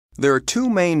There are two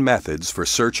main methods for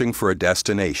searching for a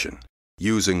destination: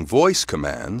 using voice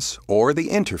commands or the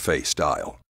interface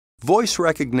dial. Voice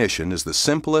recognition is the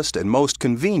simplest and most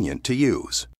convenient to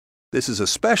use. This is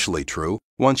especially true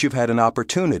once you've had an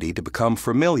opportunity to become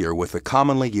familiar with the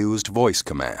commonly used voice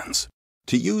commands.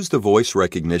 To use the voice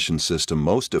recognition system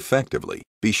most effectively,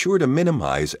 be sure to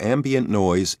minimize ambient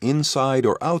noise inside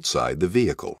or outside the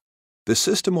vehicle. The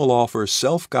system will offer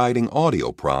self-guiding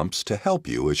audio prompts to help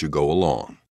you as you go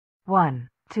along. 1,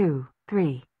 2,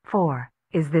 3, 4.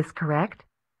 Is this correct?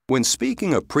 When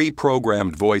speaking a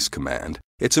pre-programmed voice command,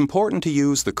 it's important to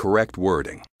use the correct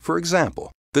wording. For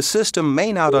example, the system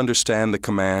may not understand the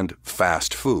command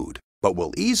fast food, but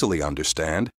will easily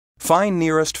understand find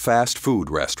nearest fast food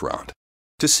restaurant.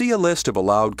 To see a list of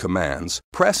allowed commands,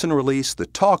 press and release the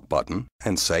talk button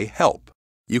and say help.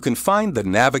 You can find the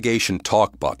navigation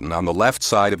talk button on the left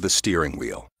side of the steering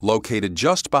wheel, located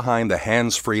just behind the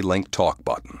hands-free link talk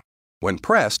button. When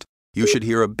pressed, you should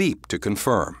hear a beep to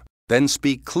confirm. Then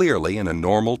speak clearly in a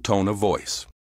normal tone of voice.